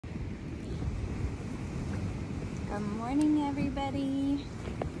Good morning, everybody.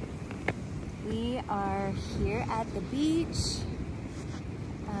 We are here at the beach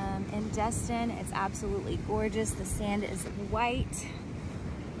in Destin. It's absolutely gorgeous. The sand is white.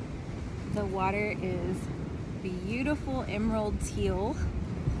 The water is beautiful emerald teal.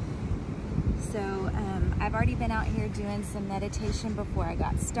 So I've already been out here doing some meditation before I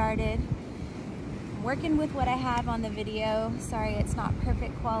got started. I'm working with what I have on the video. Sorry it's not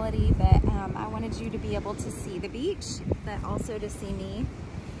perfect quality, but I wanted you to be able to see the beach, but also to see me.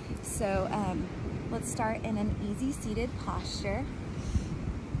 So let's start in an easy seated posture.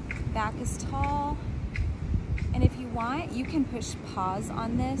 Back is tall. And if you want, you can push pause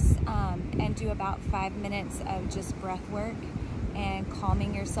on this and do about 5 minutes of just breath work and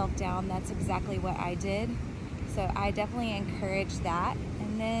calming yourself down. That's exactly what I did. So I definitely encourage that.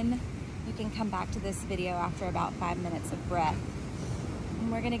 And then you can come back to this video after about 5 minutes of breath.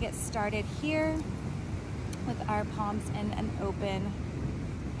 And we're gonna get started here with our palms in an open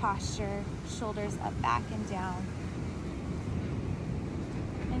posture, shoulders up, back, and down.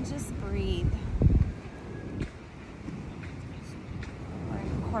 And just breathe. We're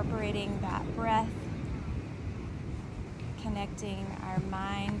incorporating that breath, connecting our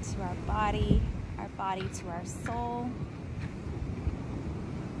mind to our body to our soul.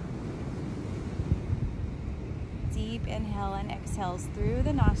 Deep inhale and exhales through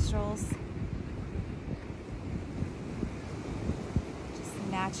the nostrils. Just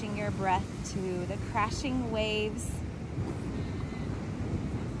matching your breath to the crashing waves.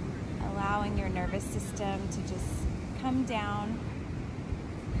 Allowing your nervous system to just come down.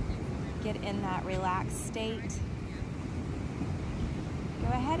 Get in that relaxed state. Go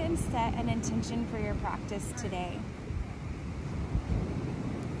ahead and set an intention for your practice today.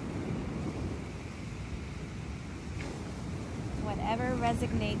 Whatever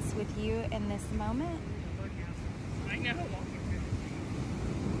resonates with you in this moment. I know.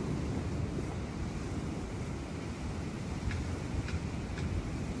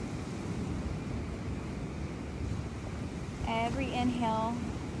 Every inhale,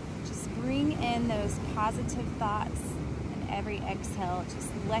 just bring in those positive thoughts. Every exhale, just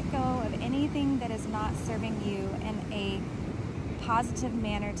let go of anything that is not serving you in a positive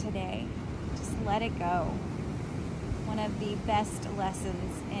manner today. Just let it go. One of the best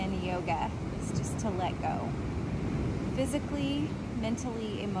lessons in yoga is just to let go. Physically,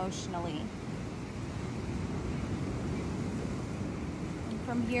 mentally, emotionally. And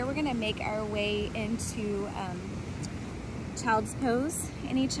from here, we're gonna make our way into child's pose,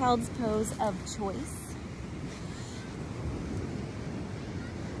 any child's pose of choice.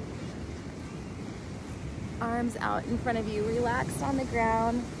 Arms out in front of you, relaxed on the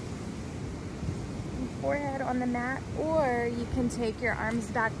ground, and forehead on the mat, or you can take your arms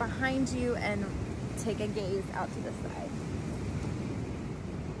back behind you and take a gaze out to the side.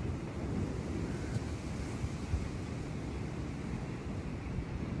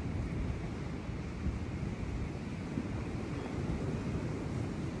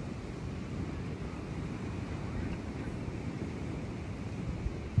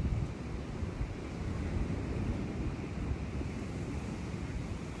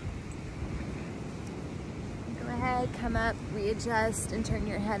 Come up, readjust, and turn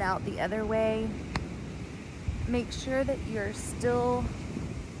your head out the other way. Make sure that you're still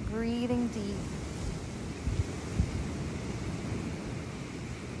breathing deep.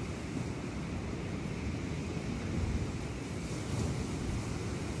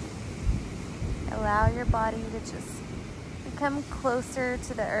 Allow your body to just become closer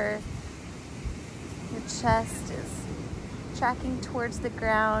to the earth. Your chest is tracking towards the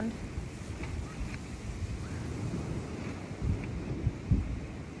ground.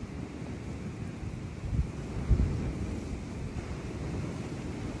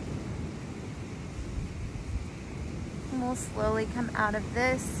 We'll slowly come out of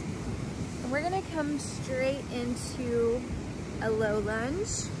this. And we're gonna come straight into a low lunge.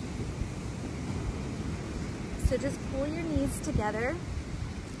 So just pull your knees together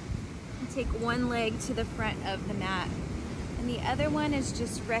and take one leg to the front of the mat. And the other one is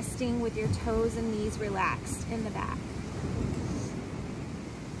just resting with your toes and knees relaxed in the back.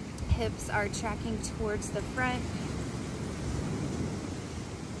 Hips are tracking towards the front.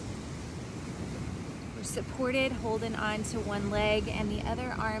 Supported, holding on to one leg, and the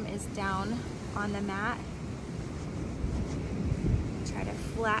other arm is down on the mat. Try to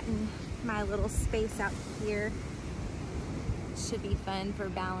flatten my little space out here. Should be fun for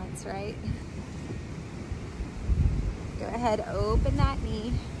balance, right? Go ahead, open that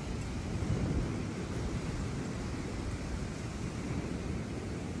knee.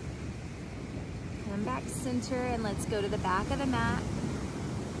 come back center and let's go to the back of the mat.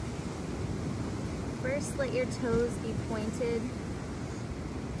 First, let your toes be pointed,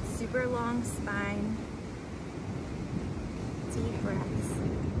 super long spine, deep breaths.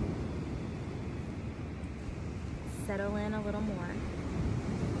 Settle in a little more.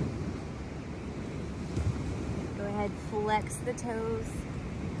 Go ahead, flex the toes,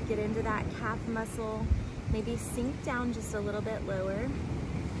 get into that calf muscle, maybe sink down just a little bit lower.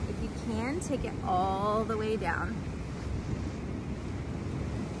 If you can, take it all the way down.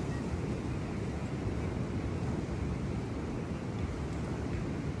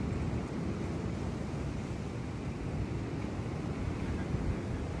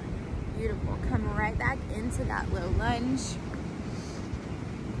 Beautiful. Come right back into that low lunge.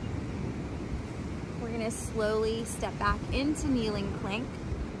 We're going to slowly step back into kneeling plank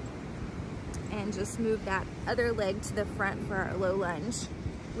and just move that other leg to the front for our low lunge.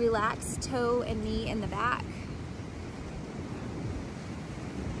 Relax toe and knee in the back.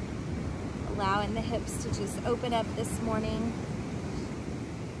 Allowing the hips to just open up this morning.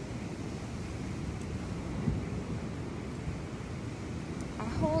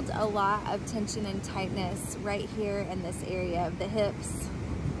 Hold a lot of tension and tightness right here in this area of the hips.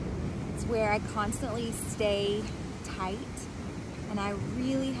 It's where I constantly stay tight, and I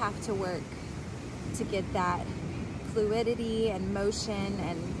really have to work to get that fluidity and motion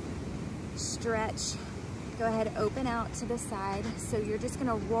and stretch. Go ahead, open out to the side. So you're just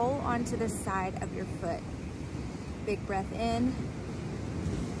gonna roll onto the side of your foot. Big breath in.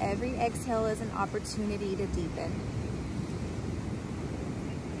 Every exhale is an opportunity to deepen.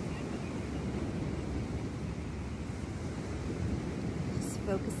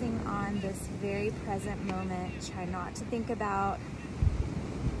 Focusing on this very present moment. Try not to think about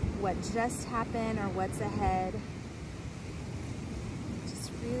what just happened or what's ahead.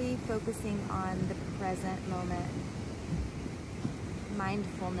 Just really focusing on the present moment.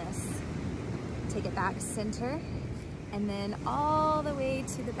 Mindfulness. Take it back center and then all the way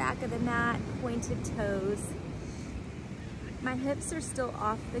to the back of the mat, pointed toes. My hips are still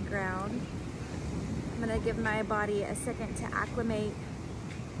off the ground. I'm gonna give my body a second to acclimate.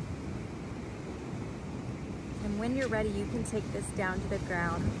 And when you're ready, you can take this down to the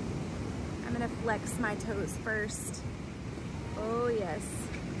ground. I'm gonna flex my toes first. Oh yes.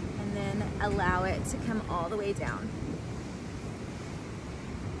 And then allow it to come all the way down.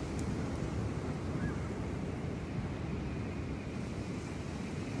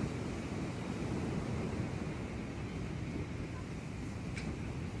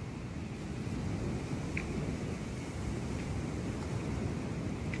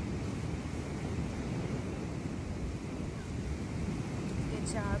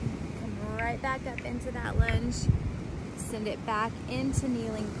 Job. Come right back up into that lunge. Send it back into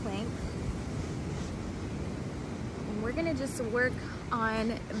kneeling plank. And we're gonna just work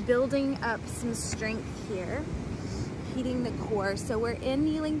on building up some strength here, heating the core. So we're in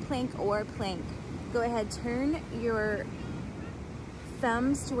kneeling plank or plank. Go ahead, turn your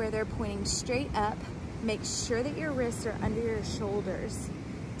thumbs to where they're pointing straight up. Make sure that your wrists are under your shoulders.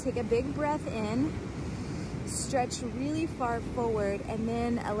 Take a big breath in. Stretch really far forward and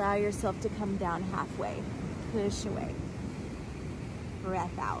then allow yourself to come down halfway. Push away.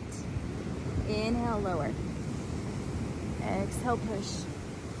 Breath out. Inhale, lower. Exhale, push.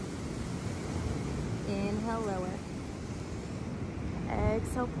 Inhale, lower.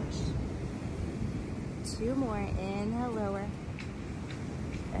 Exhale, push. 2 more. Inhale, lower.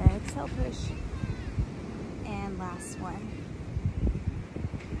 Exhale, push. And last one.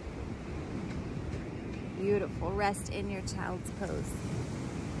 Beautiful. Rest in your child's pose.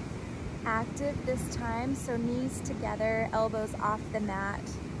 Active this time, so knees together, elbows off the mat,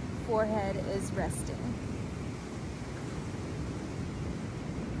 forehead is resting.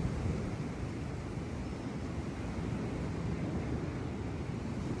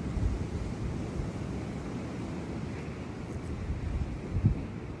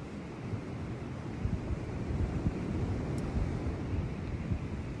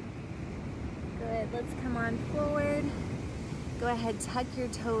 Let's come on forward. Go ahead, tuck your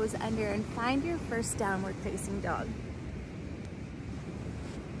toes under and find your first downward facing dog.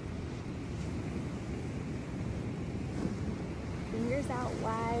 Fingers out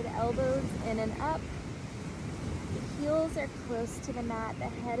wide, elbows in and up. The heels are close to the mat, the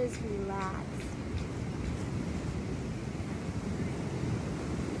head is relaxed.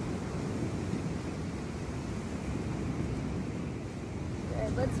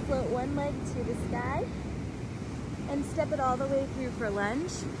 Let's float one leg to the sky and step it all the way through for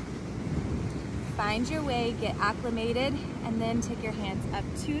lunge. Find your way, get acclimated, and then take your hands up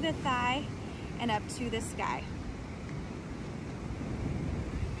to the thigh and up to the sky.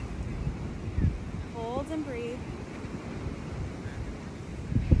 Hold and breathe.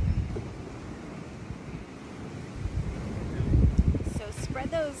 So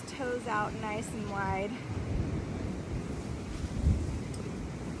spread those toes out nice and wide.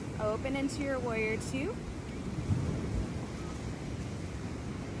 Open into your warrior two.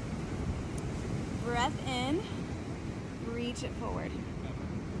 Breath in, reach it forward.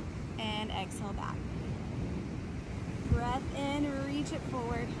 And exhale back. Breath in, reach it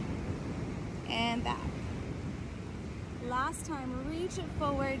forward and back. Last time, reach it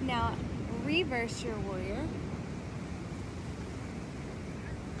forward. Now reverse your warrior.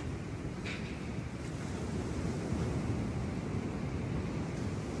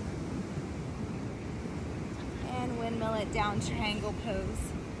 And windmill it down, triangle pose.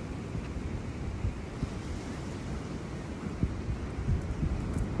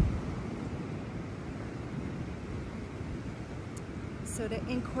 So to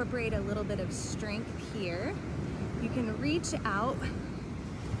incorporate a little bit of strength here, you can reach out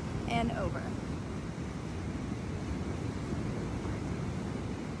and over.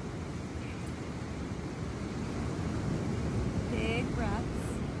 Big breaths.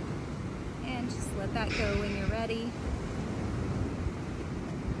 And just let that go when you're ready.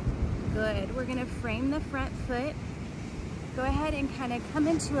 Good. We're gonna frame the front foot. Go ahead and kind of come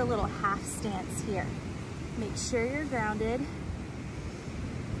into a little half stance here. Make sure you're grounded.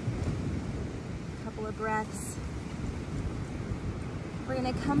 Couple of breaths. We're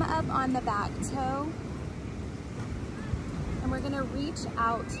gonna come up on the back toe and we're gonna reach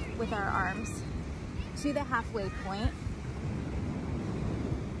out with our arms to the halfway point.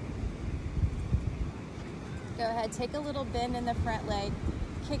 Go ahead, take a little bend in the front leg.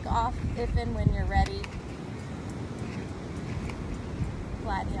 Kick off if and when you're ready.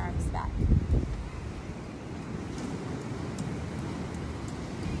 Flatten the arms back.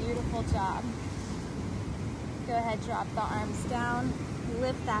 Beautiful job. Go ahead, drop the arms down,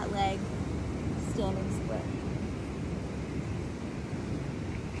 lift that leg, standing split.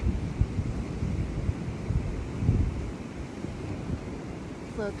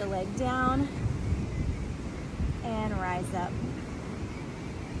 Float the leg down and rise up.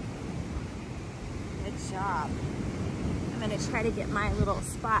 Good job. I'm gonna try to get my little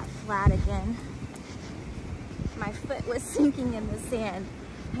spot flat again. My foot was sinking in the sand.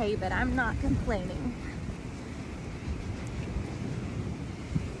 Hey, but I'm not complaining.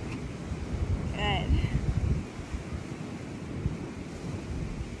 Good.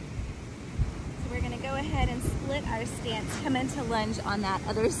 So we're gonna go ahead and split our stance. Come into lunge on that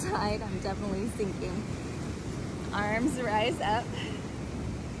other side. I'm definitely sinking. Arms rise up.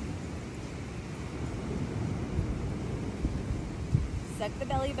 Suck the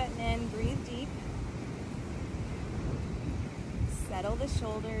belly button in, breathe deep. Settle the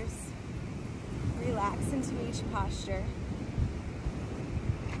shoulders. Relax into each posture.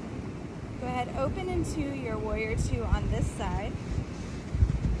 Go ahead, open into your warrior two on this side.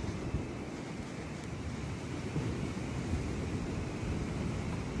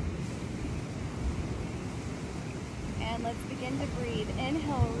 And let's begin to breathe.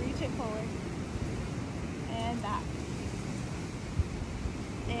 Inhale, reach it forward and back.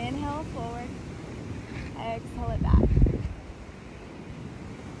 Inhale, forward. Exhale it back.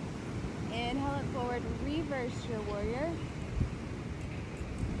 Inhale it forward, reverse your warrior.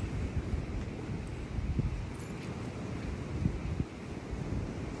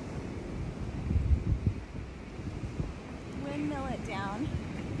 Windmill it down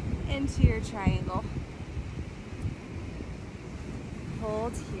into your triangle.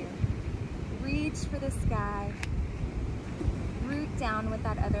 Hold here. Reach for the sky. Root down with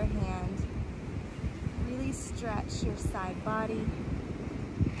that other hand. Really stretch your side body.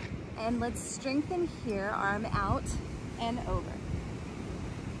 And let's strengthen here, arm out and over.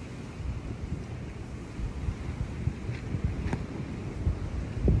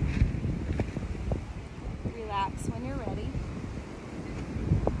 Relax when you're ready.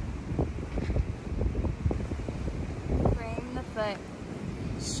 Frame the foot,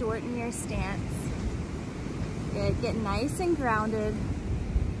 shorten your stance. Good, get nice and grounded.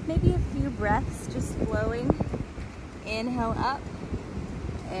 Maybe a few breaths just flowing. Inhale up.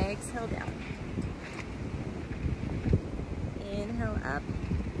 Exhale down. Inhale up.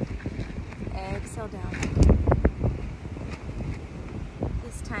 Exhale down.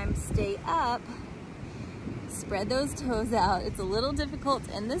 This time stay up. Spread those toes out. It's a little difficult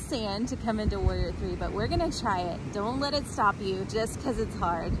in the sand to come into warrior three, but we're gonna try it. Don't let it stop you just because it's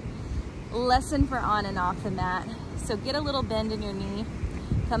hard. Lesson for on and off the mat. So get a little bend in your knee.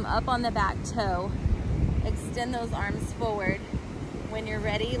 Come up on the back toe. Extend those arms forward. When you're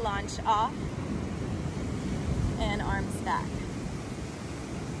ready, launch off and arms back.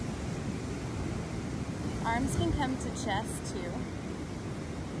 Arms can come to chest too.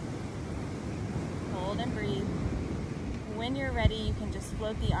 Hold and breathe. When you're ready, you can just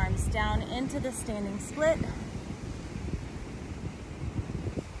float the arms down into the standing split.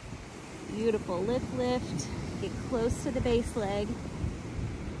 Beautiful. Lift, lift. Get close to the base leg.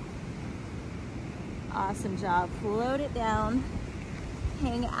 Awesome job. Float it down.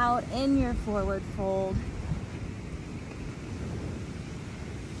 Hang out in your forward fold.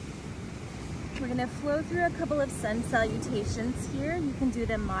 We're gonna flow through a couple of sun salutations here. You can do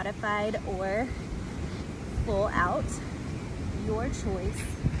them modified or full out, your choice.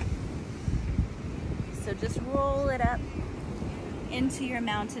 So just roll it up into your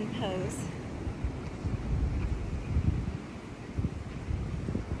mountain pose.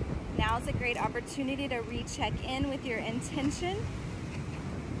 Now's a great opportunity to recheck in with your intention.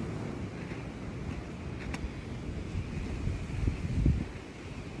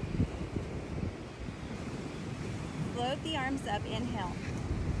 Float the arms up, inhale.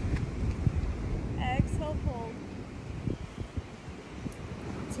 Exhale, fold.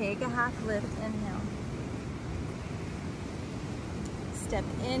 Take a half lift, inhale. Step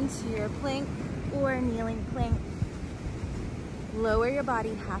into your plank or kneeling plank. Lower your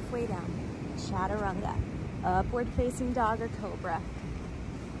body halfway down. Chaturanga. Upward facing dog or cobra.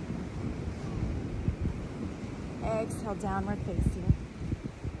 Exhale, downward facing.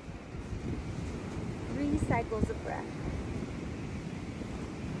 3 cycles of breath.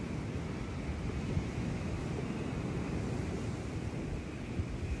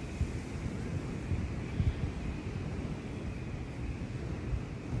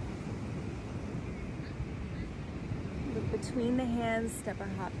 Look between the hands, step or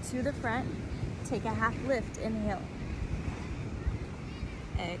hop to the front. Take a half lift, inhale.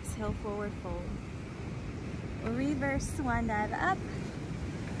 Exhale, forward fold. Reverse swan dive up.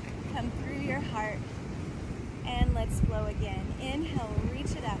 Come through your heart. And let's flow again. Inhale,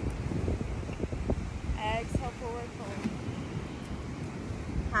 reach it up. Exhale, forward fold.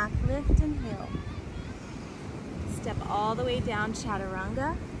 Half lift, inhale. Step all the way down,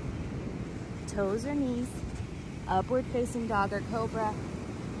 chaturanga. Toes or knees. Upward facing dog or cobra.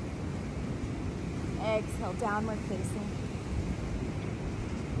 Exhale, downward facing.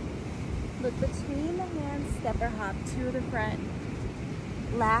 Look between the hands, step or hop to the front.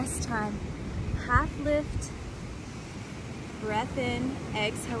 Last time. Half lift. Breath in,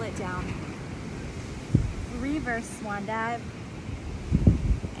 exhale it down. Reverse swan dive.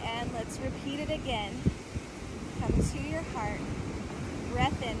 And let's repeat it again. Come to your heart.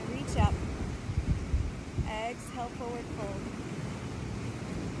 Breath in, reach up. Exhale, forward fold.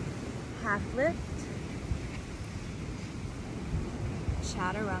 Half lift.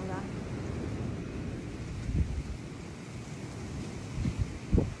 Chaturanga.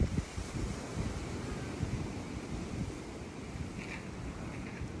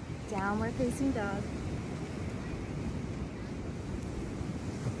 Downward facing dog.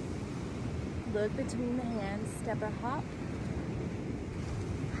 Look between the hands, step or hop.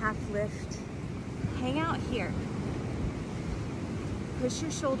 Half lift. Hang out here. Push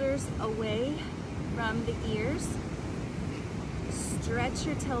your shoulders away from the ears. Stretch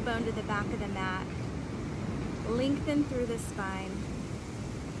your tailbone to the back of the mat. Lengthen through the spine.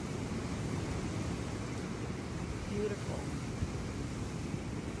 Beautiful.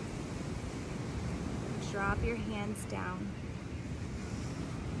 Drop your hands down.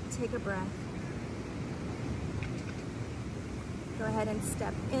 Take a breath. Go ahead and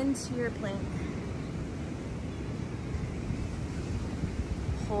step into your plank.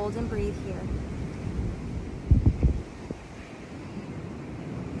 Hold and breathe here.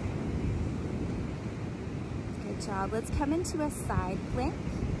 Good job. Let's come into a side plank.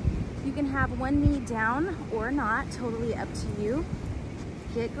 You can have one knee down or not, totally up to you.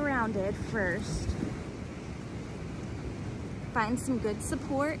 Get grounded first. Find some good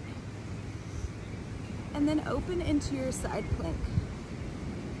support, and then open into your side plank.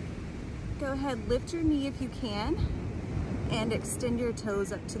 Go ahead, lift your knee if you can, and extend your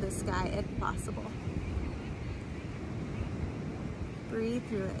toes up to the sky if possible. Breathe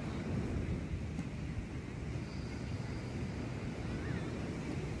through it.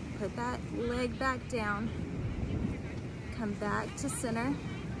 Put that leg back down. Come back to center,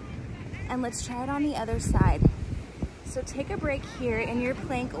 and let's try it on the other side. So take a break here in your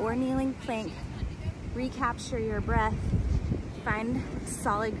plank or kneeling plank. Recapture your breath. Find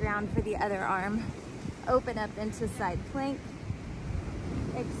solid ground for the other arm. Open up into side plank.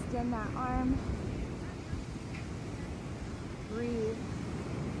 extend that arm. Breathe.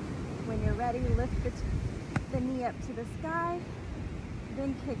 When you're ready, lift the knee up to the sky,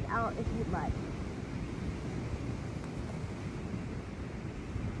 then kick out if you'd like.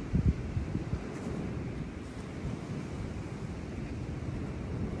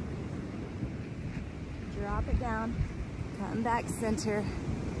 Drop it down, come back center,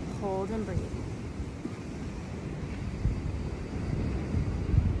 hold and breathe.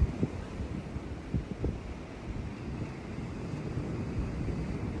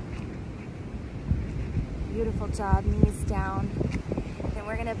 Beautiful job, knees down. Then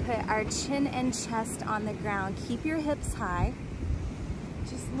we're gonna put our chin and chest on the ground. Keep your hips high.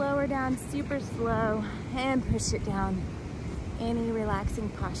 Just lower down super slow and push it down. Any relaxing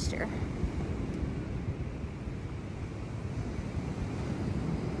posture.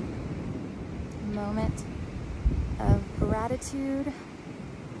 A moment of gratitude,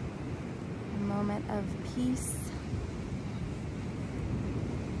 a moment of peace.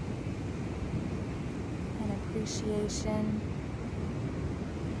 Appreciation.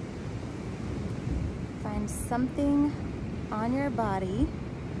 Find something on your body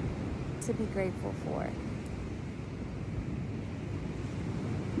to be grateful for.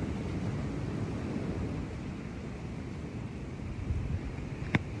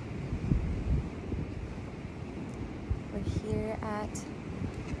 We're here at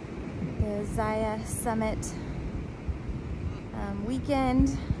the Zyia Summit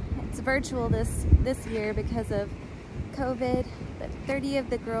weekend. It's virtual this year because of COVID, but 30 of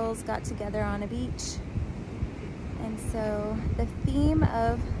the girls got together on a beach. And so the theme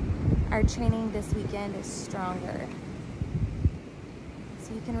of our training this weekend is stronger.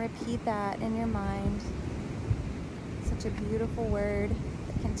 So you can repeat that in your mind. Such a beautiful word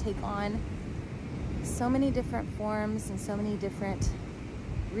that can take on so many different forms and so many different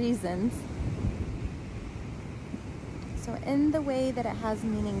reasons. So in the way that it has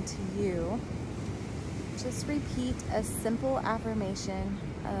meaning to you, just repeat a simple affirmation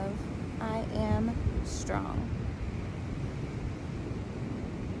of, I am strong.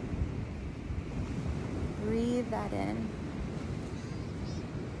 Breathe that in.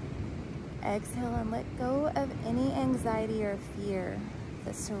 Exhale and let go of any anxiety or fear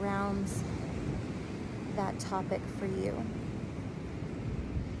that surrounds that topic for you.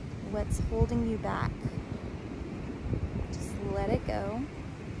 What's holding you back? Let it go.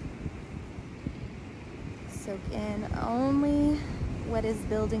 Soak in only what is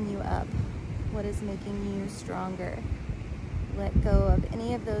building you up, what is making you stronger. Let go of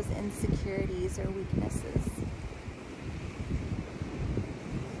any of those insecurities or weaknesses.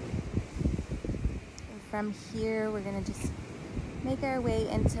 And from here, we're gonna just make our way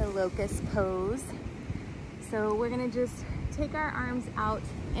into locust pose. So we're gonna just take our arms out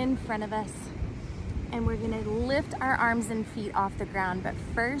in front of us, and we're gonna lift our arms and feet off the ground, but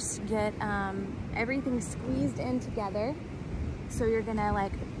first get everything squeezed in together. So you're gonna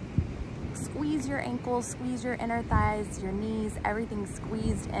like squeeze your ankles, squeeze your inner thighs, your knees, everything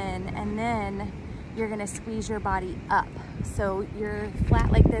squeezed in, and then you're gonna squeeze your body up. So you're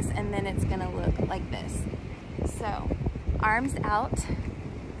flat like this, and then it's gonna look like this. So arms out,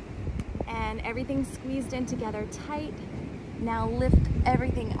 and everything squeezed in together tight. Now lift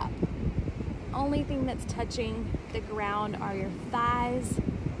everything up. Only thing that's touching the ground are your thighs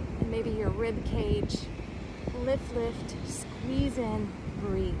and maybe your rib cage. Lift, lift, squeeze in,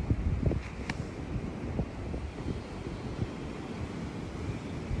 breathe.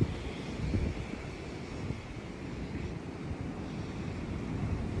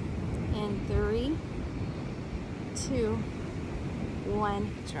 In 3, 2,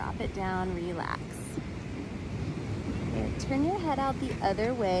 1, drop it down, relax. Okay, turn your head out the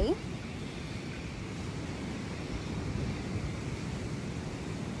other way.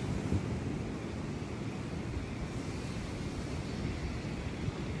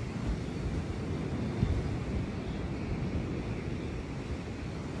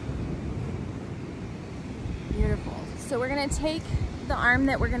 Beautiful. So we're gonna take the arm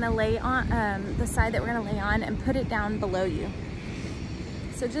that we're gonna lay on, the side that we're gonna lay on, and put it down below you.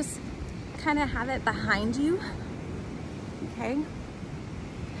 So just kind of have it behind you, okay?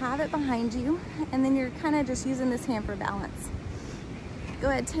 Have it behind you, and then you're kind of just using this hand for balance. Go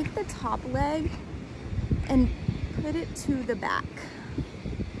ahead, take the top leg and put it to the back.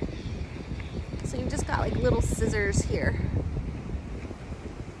 So you've just got like little scissors here.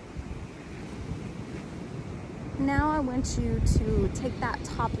 Now I want you to take that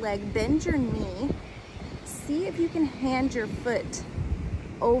top leg, bend your knee, see if you can hand your foot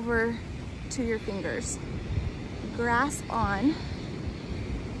over to your fingers. Grasp on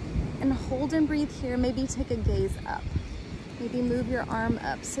and hold and breathe here. Maybe take a gaze up. Maybe move your arm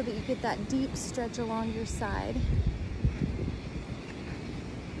up so that you get that deep stretch along your side.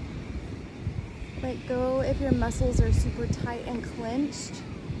 Let go if your muscles are super tight and clenched.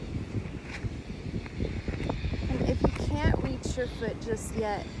 And if you can't reach your foot just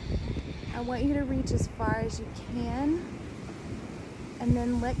yet, I want you to reach as far as you can, and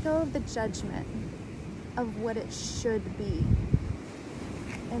then let go of the judgment of what it should be.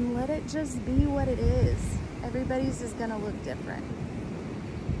 And let it just be what it is. Everybody's is gonna look different.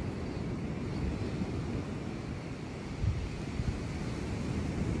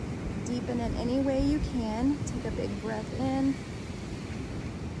 Deepen it any way you can. Take a big breath in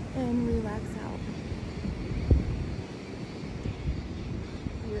and relax out.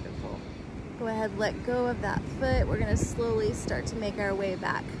 Beautiful. Go ahead, let go of that foot. We're gonna slowly start to make our way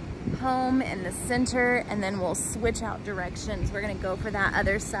back home in the center, and then we'll switch out directions. We're gonna go for that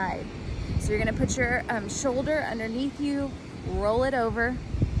other side. So you're gonna put your shoulder underneath you, roll it over.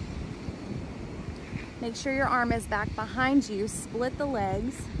 Make sure your arm is back behind you, split the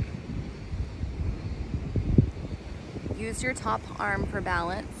legs. Use your top arm for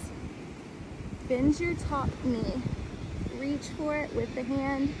balance. Bend your top knee. Reach for it with the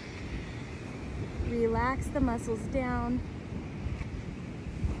hand. Relax the muscles down.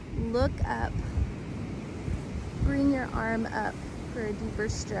 Look up. Bring your arm up for a deeper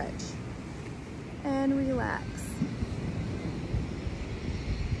stretch. And relax.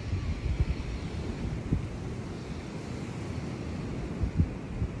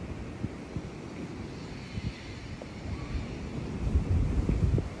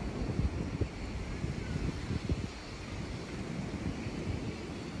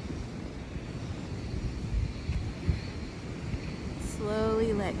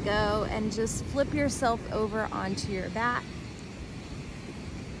 Slowly let go and just flip yourself over onto your back.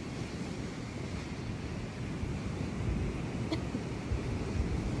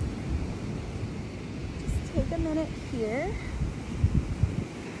 Just take a minute here.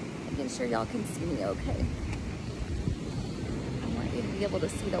 Making sure y'all can see me okay. I want you to be able to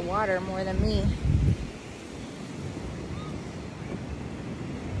see the water more than me.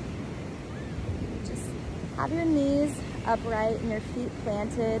 Just have your knees upright and your feet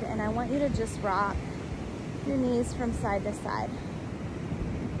planted, and I want you to just rock your knees from side to side.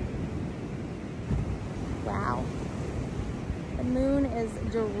 Wow. The moon is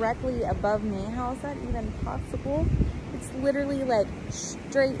directly above me. How is that even possible? It's literally like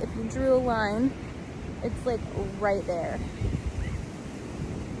straight. If you drew a line, it's like right there.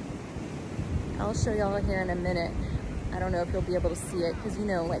 I'll show y'all here in a minute. I don't know if you'll be able to see it because, you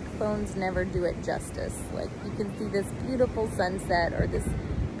know, like phones never do it justice. Like you can see this beautiful sunset or this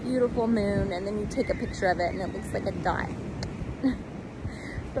beautiful moon, and then you take a picture of it and it looks like a dot.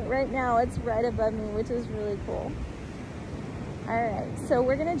 But right now it's right above me, which is really cool. All right, so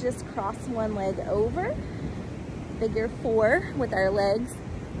we're gonna just cross one leg over, figure 4 with our legs,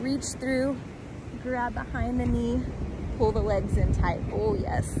 reach through, grab behind the knee, pull the legs in tight. Oh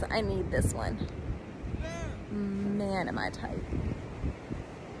yes, I need this one. Man, am I tight.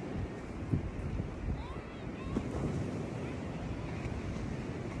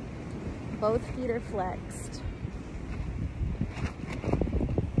 Both feet are flexed.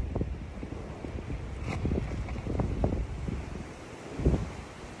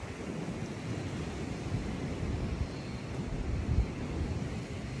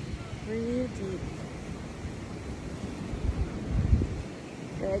 Breathe deep.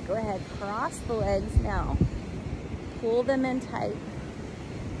 Good, go ahead, cross the legs now. Pull them in tight.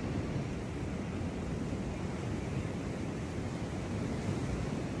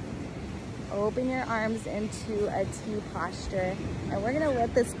 Open your arms into a T posture, and we're gonna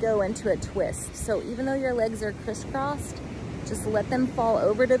let this go into a twist. So even though your legs are crisscrossed, just let them fall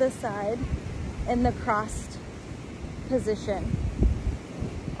over to the side in the crossed position.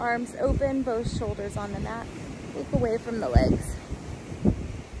 Arms open, both shoulders on the mat. Look away from the legs.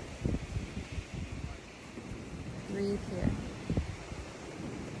 Breathe here.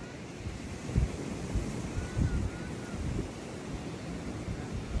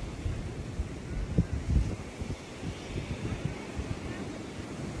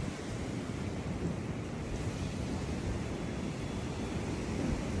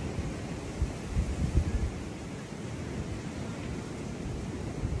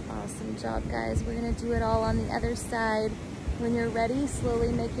 Awesome job, guys. We're gonna do it all on the other side. When you're ready,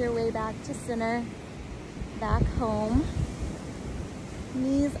 slowly make your way back to center. Back home.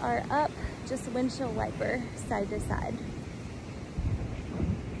 Knees are up, just windshield wiper, side to side.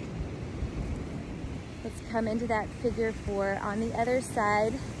 Let's come into that figure 4 on the other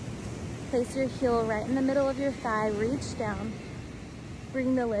side. Place your heel right in the middle of your thigh, reach down,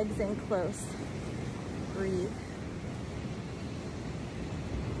 bring the legs in close, breathe.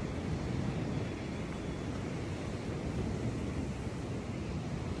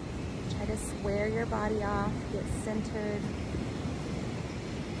 Try to square your body off, get centered,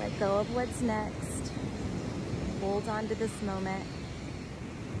 let go of what's next, hold on to this moment,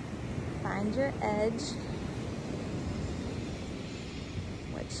 find your edge.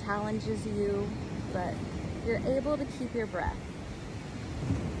 Challenges you, but you're able to keep your breath.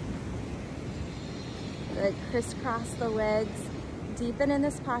 Good. Crisscross the legs, deepen in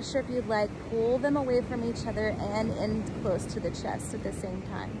this posture if you'd like, pull them away from each other and in close to the chest at the same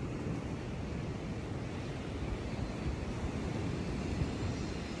time.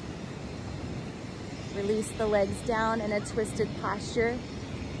 Release the legs down in a twisted posture,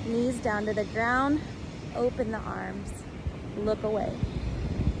 knees down to the ground, open the arms, look away.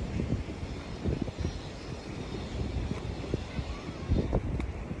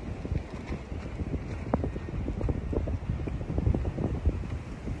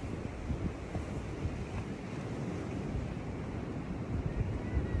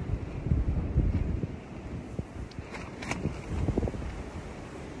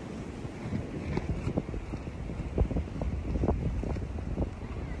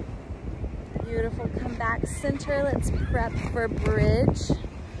 Beautiful, come back center. Let's prep for bridge.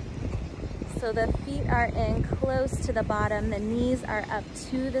 So the feet are in close to the bottom, the knees are up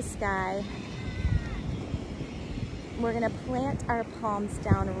to the sky. We're gonna plant our palms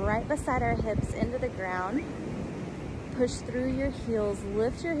down right beside our hips into the ground. Push through your heels,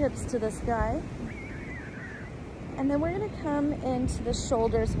 lift your hips to the sky. And then we're gonna come into the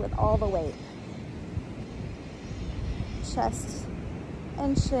shoulders with all the weight. Chest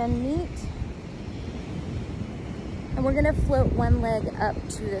and chin meet. And we're gonna float one leg up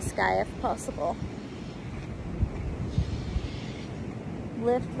to the sky if possible.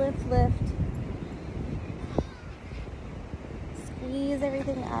 Lift, lift, lift. Squeeze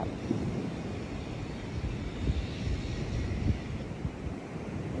everything up.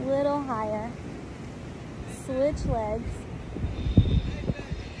 Little higher. Switch legs.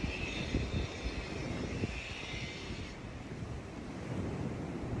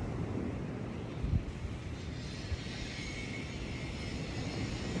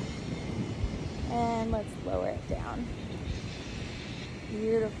 And let's lower it down.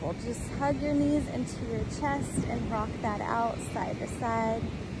 Beautiful. Just hug your knees into your chest and rock that out side to side.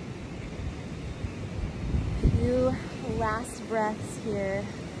 Few last breaths here.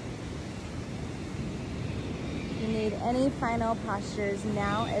 If you need any final postures,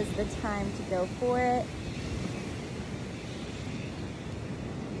 now is the time to go for it.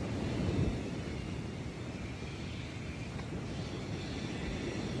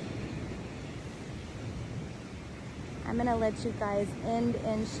 I'm gonna let you guys end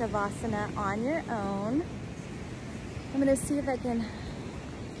in Shavasana on your own. I'm gonna see if I can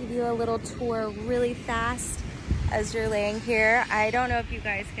give you a little tour really fast as you're laying here. I don't know if you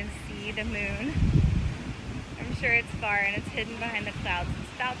guys can see the moon. I'm sure it's far and it's hidden behind the clouds.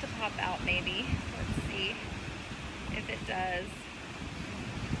 It's about to pop out maybe. Let's see if it does.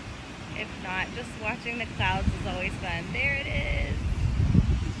 If not, just watching the clouds is always fun. There it is.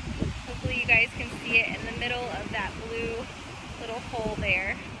 Hopefully you guys can see it in the middle of that blue little hole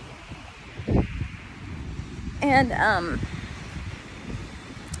there. And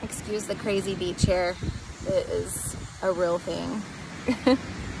excuse the crazy beach hair. It is a real thing.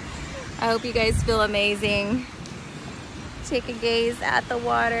 I hope you guys feel amazing. Take a gaze at the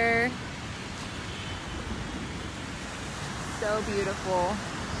water. So beautiful.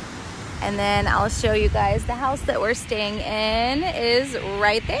 And then I'll show you guys the house that we're staying in is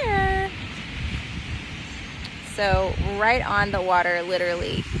right there. So right on the water,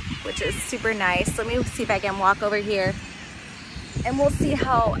 literally, which is super nice. Let me see if I can walk over here and we'll see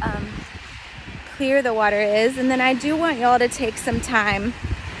how clear the water is. And then I do want y'all to take some time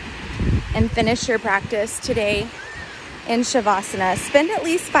and finish your practice today in Shavasana. Spend at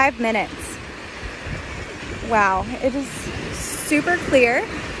least 5 minutes. Wow, it is super clear.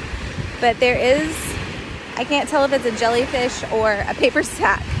 But there is, I can't tell if it's a jellyfish or a paper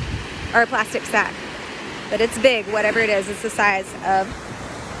sack or a plastic sack, but it's big, whatever it is, it's the size of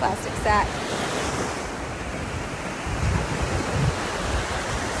a plastic sack.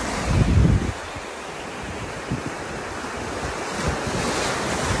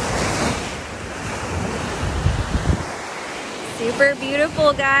 Super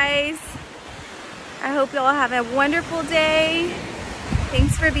beautiful, guys. I hope y'all have a wonderful day.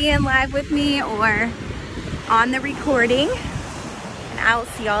 Thanks for being live with me or on the recording. I'll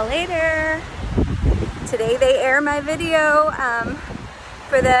see y'all later. Today they air my video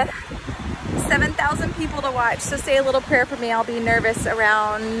for the 7,000 people to watch. So say a little prayer for me. I'll be nervous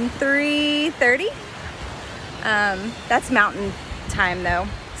around 3:30. That's mountain time though.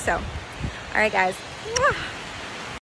 So, all right guys. Mwah.